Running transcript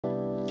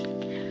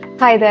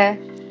Hi there,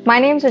 my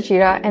name is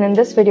Ruchira, and in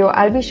this video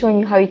I'll be showing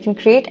you how you can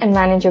create and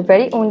manage your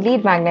very own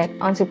lead magnet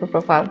on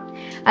SuperProfile.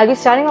 I'll be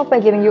starting off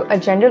by giving you a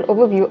general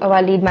overview of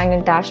our lead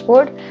magnet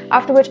dashboard,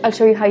 after which I'll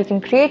show you how you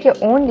can create your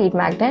own lead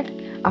magnet.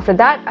 After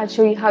that, I'll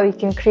show you how you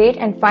can create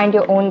and find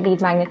your own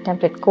lead magnet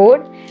template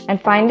code.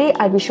 And finally,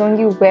 I'll be showing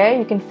you where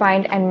you can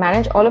find and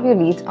manage all of your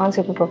leads on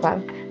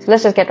SuperProfile. So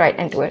let's just get right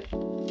into it.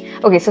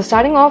 Okay, so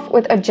starting off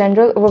with a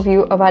general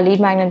overview of our lead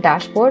magnet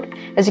dashboard.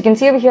 As you can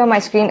see over here, my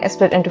screen is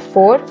split into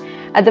 4.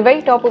 At the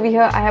very top over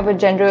here, I have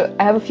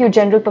a few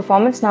general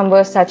performance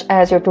numbers such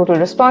as your total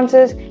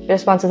responses, your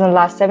responses in the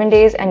last 7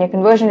 days, and your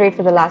conversion rate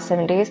for the last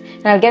 7 days.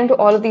 And I'll get into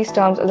all of these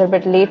terms a little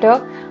bit later,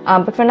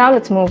 but for now,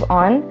 let's move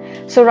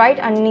on. So right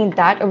underneath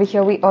that over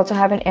here, we also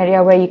have an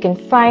area where you can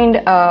find,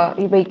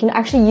 where you can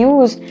actually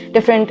use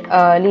different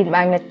lead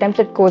magnet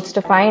template codes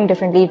to find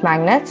different lead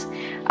magnets.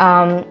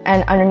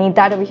 And underneath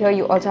that over here,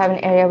 you also have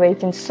an area where you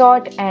can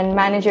sort and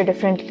manage your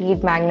different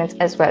lead magnets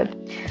as well.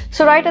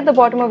 So right at the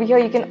bottom over here,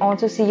 you can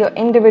also see your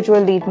individual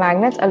lead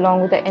magnets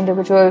along with the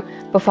individual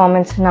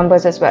performance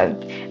numbers as well.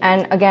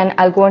 And again,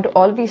 I'll go into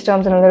all of these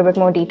terms in a little bit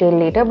more detail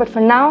later, but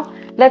for now,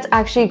 let's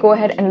actually go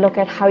ahead and look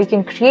at how you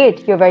can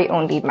create your very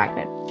own lead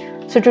magnet.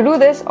 So to do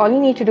this, all you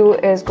need to do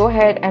is go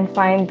ahead and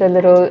find the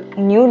little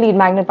new lead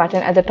magnet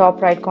button at the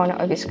top right corner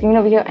of your screen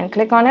over here and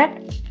click on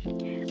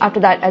it. After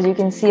that, as you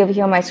can see over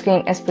here, my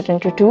screen is split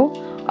into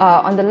 2.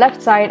 On the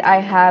left side, I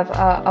have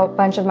a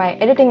bunch of my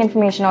editing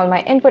information, all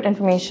my input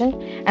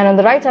information. And on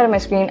the right side of my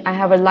screen, I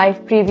have a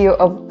live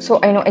preview so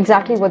I know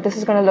exactly what this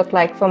is going to look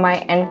like for my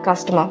end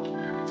customer.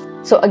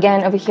 So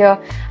again, over here,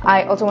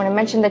 I also want to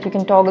mention that you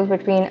can toggle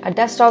between a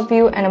desktop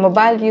view and a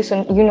mobile view,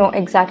 so you know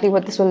exactly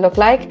what this will look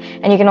like.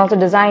 And you can also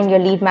design your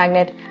lead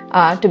magnet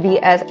to be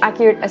as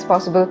accurate as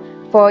possible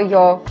for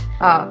your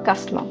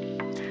customer.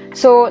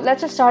 So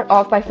let's just start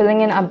off by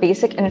filling in our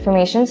basic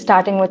information,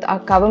 starting with our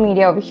cover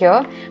media over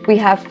here. We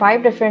have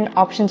 5 different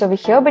options over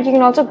here, but you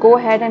can also go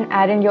ahead and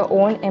add in your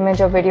own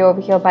image or video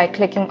over here by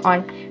clicking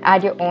on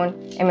add your own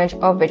image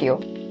or video.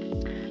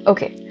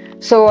 Okay,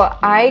 so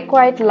I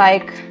quite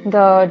like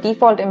the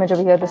default image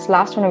over here, this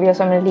last one over here,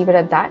 so I'm going to leave it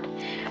at that.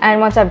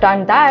 And once I've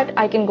done that,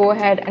 I can go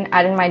ahead and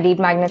add in my lead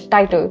magnet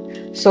title.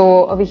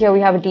 So over here, we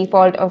have a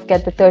default of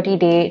get the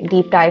 30-day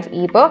deep dive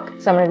ebook.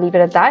 So I'm going to leave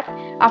it at that.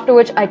 After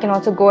which I can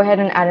also go ahead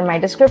and add in my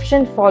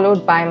description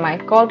followed by my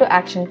call to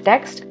action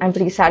text. I'm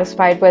pretty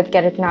satisfied with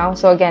get it now.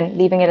 So again,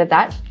 leaving it at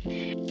that.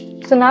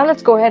 So now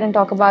let's go ahead and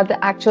talk about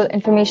the actual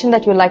information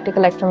that you'd like to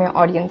collect from your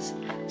audience.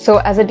 So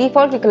as a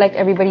default, we collect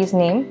everybody's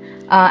name.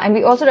 And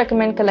we also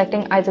recommend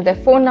collecting either their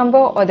phone number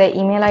or their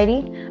email ID.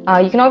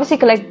 You can obviously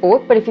collect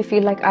both, but if you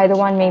feel like either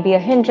one may be a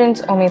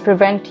hindrance or may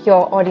prevent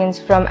your audience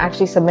from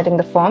actually submitting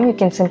the form, you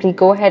can simply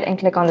go ahead and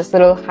click on this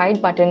little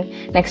hide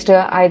button next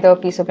to either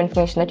piece of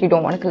information that you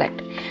don't want to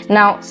collect.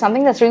 Now,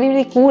 something that's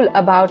really cool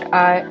about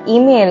our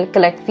email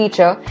collect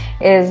feature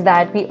is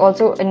that you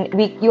also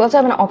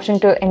have an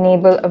option to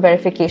enable a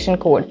verification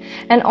code.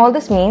 And all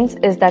this means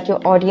is that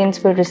your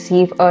audience will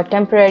receive a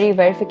temporary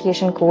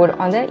verification code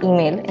on their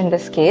email in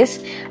this case.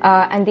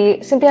 And they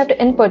simply have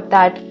to input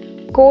that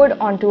code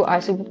onto our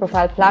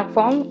SuperProfile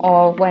platform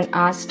or when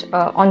asked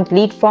on the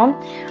lead form.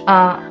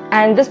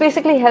 And this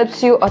basically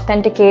helps you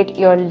authenticate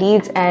your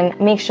leads and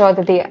make sure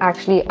that they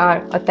actually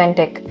are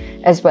authentic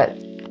as well.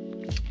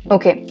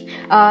 Okay,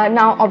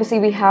 now obviously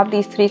we have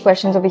these 3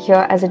 questions over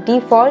here as a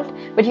default,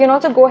 but you can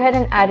also go ahead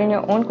and add in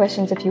your own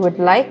questions if you would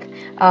like.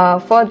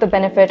 For the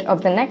benefit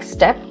of the next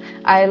step,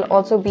 I'll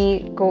also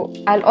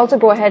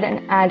go ahead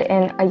and add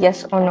in a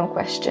yes or no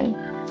question.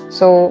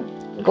 So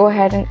go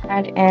ahead and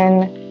add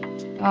in,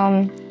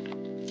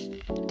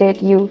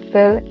 did you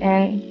fill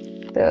in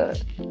the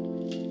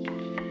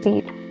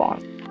lead form?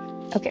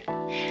 Okay,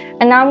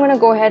 and now I'm going to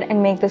go ahead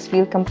and make this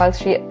field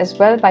compulsory as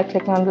well by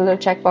clicking on the little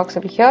checkbox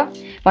over here.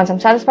 Once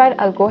I'm satisfied,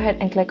 I'll go ahead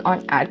and click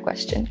on add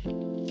question.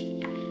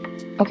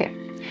 Okay.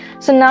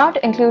 So now to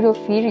include your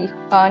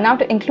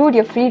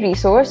free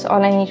resource,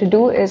 all I need to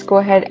do is go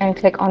ahead and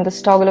click on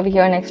this toggle over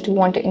here next to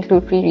want to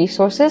include free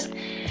resources.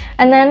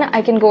 And then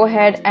I can go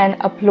ahead and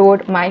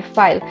upload my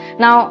file.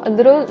 Now, a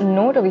little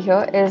note over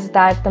here is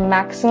that the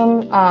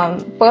maximum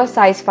per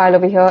size file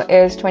over here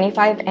is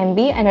 25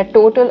 MB and a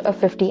total of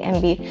 50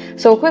 MB.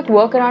 So a quick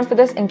workaround for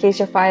this in case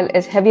your file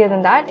is heavier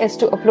than that is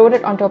to upload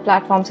it onto a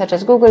platform such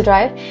as Google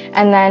Drive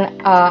and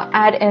then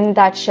add in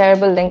that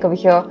shareable link over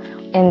here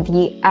in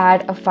the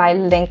add a file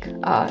link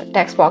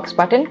text box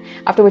button,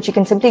 after which you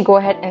can simply go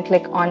ahead and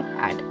click on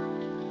add.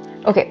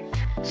 Okay,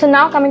 so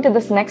now coming to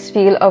this next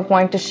field of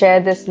wanting to share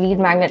this lead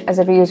magnet as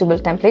a reusable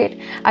template,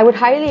 I would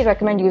highly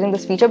recommend using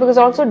this feature because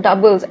it also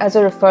doubles as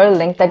a referral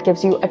link that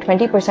gives you a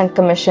 20%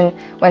 commission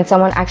when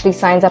someone actually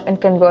signs up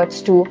and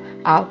converts to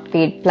our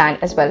paid plan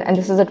as well. And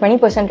this is a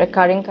 20%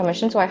 recurring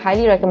commission, so I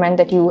highly recommend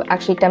that you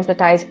actually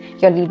templatize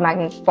your lead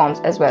magnet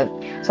forms as well.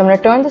 So I'm going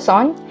to turn this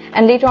on,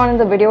 and later on in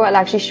the video, I'll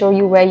actually show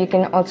you where you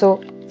can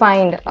also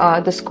find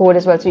this code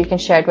as well so you can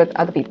share it with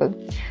other people.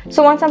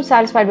 So once I'm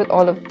satisfied with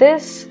all of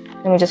this,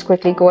 let me just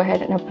quickly go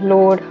ahead and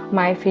upload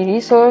my free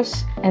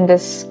resource. In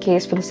this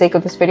case, for the sake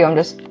of this video, I'm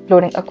just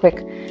uploading a quick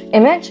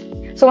image.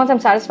 So once I'm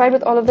satisfied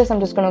with all of this, I'm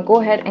just going to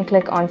go ahead and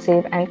click on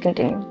save and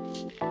continue.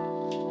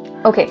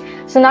 Okay,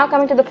 so now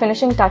coming to the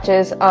finishing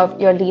touches of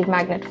your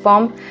LeadMagnet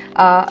form,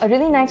 a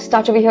really nice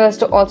touch over here is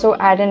to also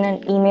add in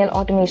an email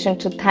automation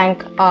to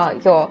thank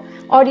your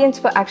audience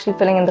for actually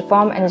filling in the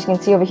form. And as you can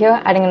see over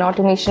here, adding an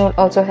automation will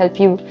also help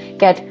you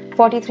get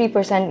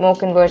 43% more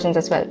conversions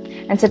as well.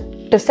 And so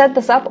to set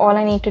this up, all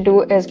I need to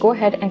do is go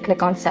ahead and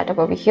click on setup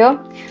over here.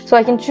 So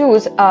I can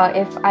choose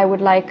if I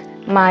would like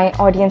my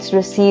audience to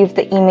receive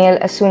the email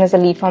as soon as the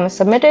lead form is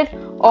submitted,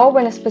 or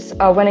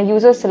when a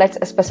user selects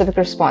a specific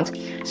response.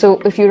 So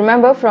if you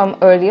remember from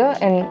earlier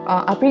in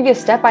our previous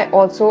step, I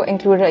also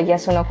included a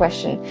yes or no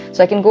question.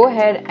 So I can go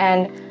ahead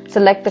and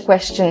select the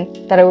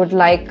question that I would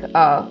like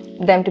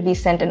them to be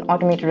sent an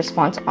automated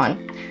response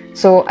on.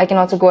 So I can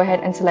also go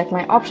ahead and select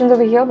my options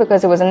over here.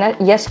 Because it was a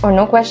yes or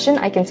no question,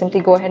 I can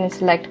simply go ahead and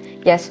select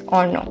yes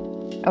or no.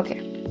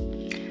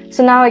 Okay.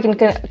 So now I can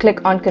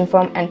click on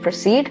confirm and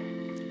proceed.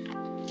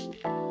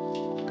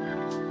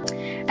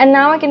 And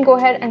now I can go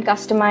ahead and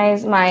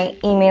customize my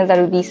email that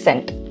will be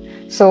sent.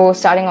 So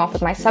starting off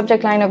with my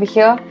subject line over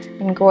here, I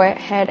can go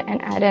ahead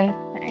and add in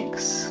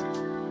thanks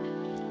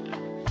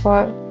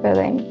for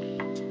filling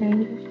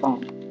in the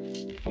form.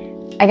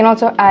 I can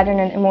also add in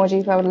an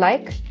emoji if I would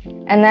like.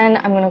 And then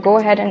I'm going to go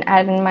ahead and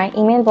add in my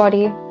email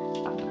body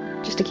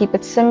just to keep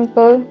it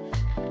simple.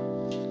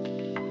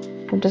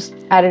 I'll just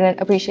add in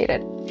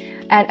appreciated.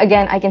 And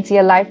again, I can see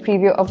a live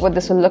preview of what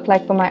this will look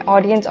like for my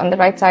audience on the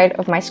right side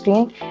of my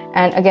screen.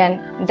 And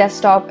again,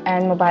 desktop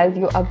and mobile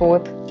view are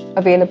both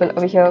available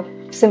over here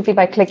simply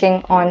by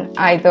clicking on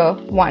either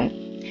one.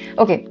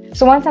 Okay,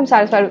 so once I'm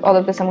satisfied with all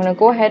of this, I'm going to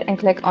go ahead and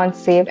click on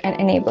save and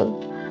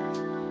enable.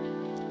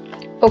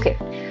 Okay,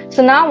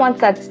 so now once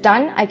that's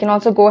done, I can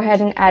also go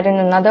ahead and add in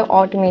another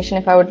automation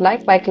if I would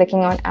like by clicking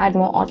on add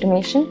more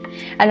automation.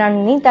 And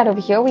underneath that over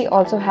here, we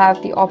also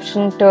have the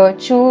option to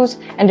choose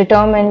and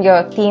determine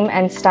your theme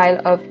and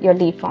style of your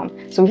lead form.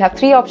 So we have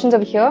three options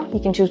over here. You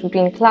can choose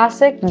between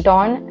classic,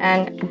 dawn,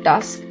 and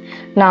dusk.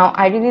 Now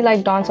I really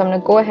like dawn, so I'm going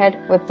to go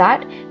ahead with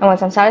that. And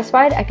once I'm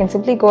satisfied, I can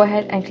simply go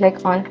ahead and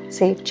click on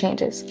save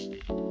changes.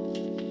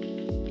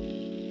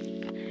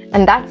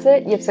 And that's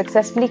it. You've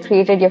successfully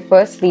created your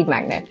first lead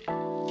magnet.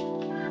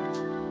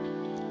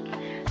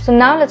 So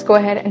now let's go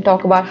ahead and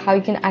talk about how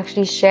you can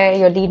actually share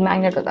your lead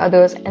magnet with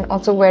others, and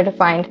also where to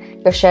find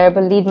your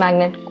shareable lead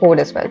magnet code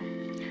as well.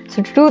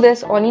 So to do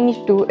this, all you need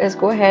to do is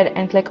go ahead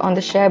and click on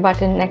the share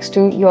button next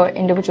to your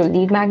individual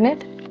lead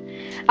magnet.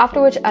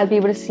 After which I'll be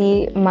able to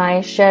see my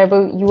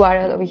shareable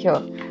URL over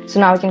here. So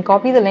now I can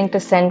copy the link to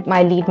send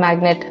my lead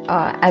magnet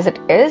as it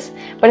is.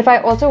 But if I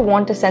also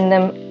want to send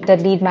them the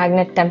lead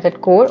magnet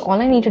template code,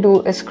 all I need to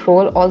do is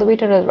scroll all the way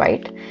to the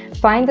right,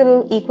 find the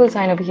little equal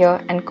sign over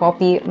here, and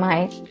copy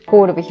my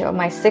code over here,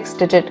 my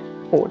 6-digit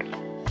code.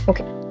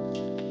 Okay.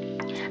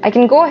 I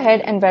can go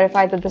ahead and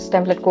verify that this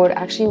template code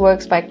actually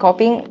works by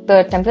copying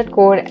the template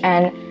code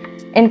and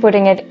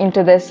inputting it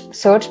into this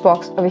search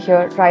box over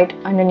here right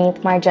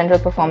underneath my general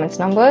performance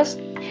numbers,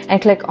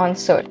 and click on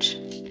search.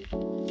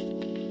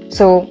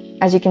 So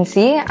as you can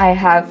see, I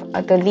have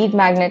the lead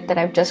magnet that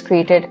I've just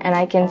created, and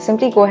I can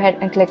simply go ahead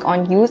and click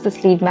on use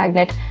this lead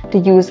magnet to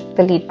use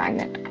the lead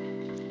magnet.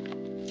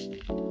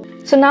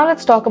 So now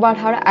let's talk about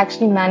how to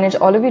actually manage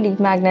all of your lead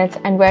magnets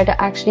and where to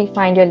actually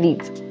find your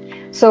leads.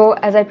 So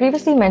as I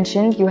previously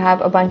mentioned, you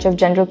have a bunch of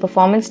general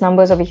performance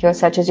numbers over here,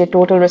 such as your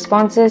total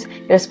responses,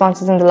 your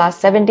responses in the last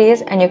 7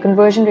 days, and your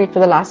conversion rate for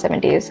the last 7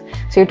 days.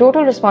 So your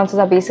total responses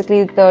are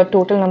basically the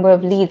total number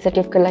of leads that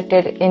you've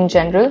collected in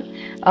general.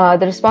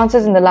 The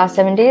responses in the last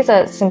 7 days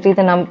are simply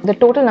the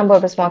total number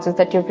of responses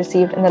that you've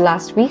received in the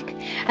last week.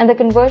 And the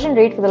conversion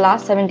rate for the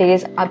last 7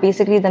 days are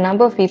basically the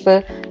number of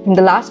people in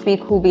the last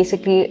week who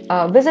basically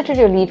visited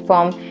your lead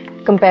form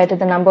compared to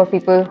the number of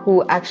people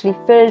who actually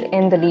filled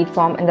in the lead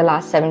form in the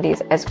last 7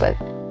 days as well.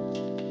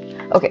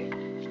 Okay,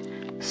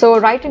 so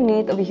right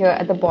underneath over here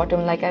at the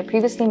bottom, like I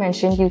previously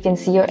mentioned, you can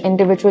see your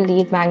individual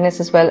lead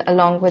magnets as well,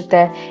 along with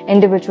their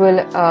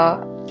individual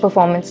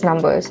performance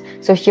numbers.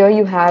 So here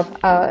you have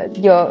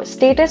your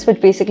status,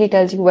 which basically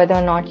tells you whether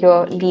or not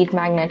your lead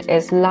magnet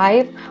is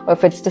live or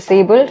if it's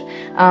disabled.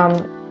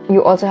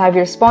 You also have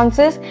your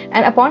responses,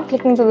 and upon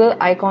clicking the little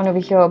icon over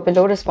here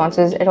below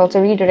responses, it also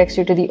redirects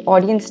you to the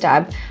audience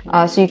tab,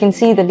 so you can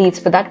see the leads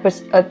for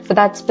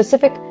that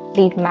specific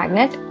lead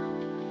magnet.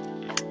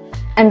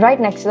 And right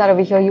next to that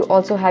over here, you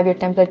also have your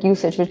template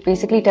usage, which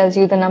basically tells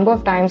you the number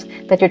of times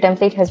that your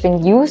template has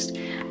been used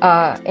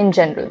in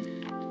general.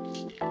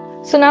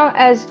 So now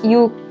as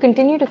you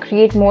continue to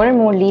create more and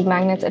more lead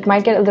magnets, it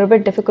might get a little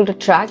bit difficult to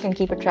track and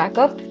keep a track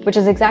of, which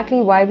is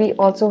exactly why we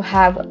also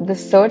have the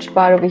search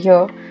bar over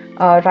here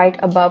right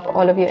above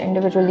all of your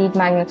individual lead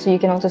magnets, so you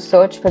can also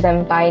search for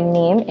them by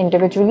name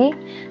individually.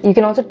 You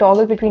can also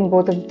toggle between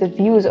both of the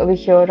views over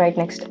here right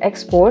next to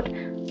export,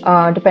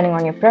 depending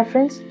on your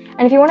preference.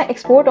 And if you want to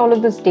export all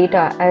of this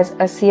data as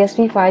a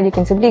CSV file, you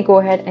can simply go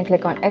ahead and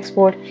click on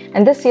export,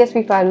 and this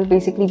CSV file will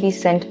basically be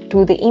sent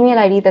to the email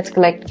ID that's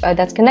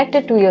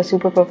connected to your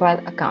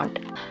SuperProfile account.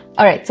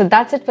 Alright, so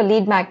that's it for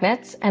lead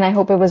magnets, and I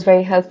hope it was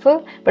very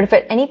helpful. But if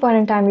at any point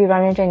in time you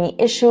run into any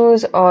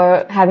issues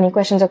or have any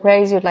questions or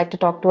queries you'd like to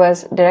talk to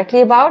us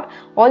directly about,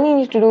 all you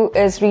need to do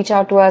is reach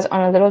out to us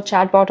on a little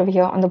chat bot over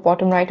here on the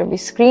bottom right of your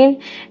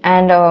screen.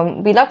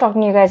 And we love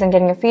talking to you guys and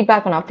getting your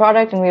feedback on our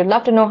product, and we would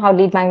love to know how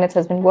lead magnets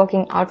has been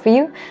working out for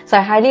you. So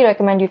I highly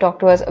recommend you talk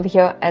to us over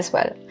here as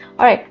well.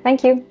 Alright,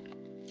 thank you.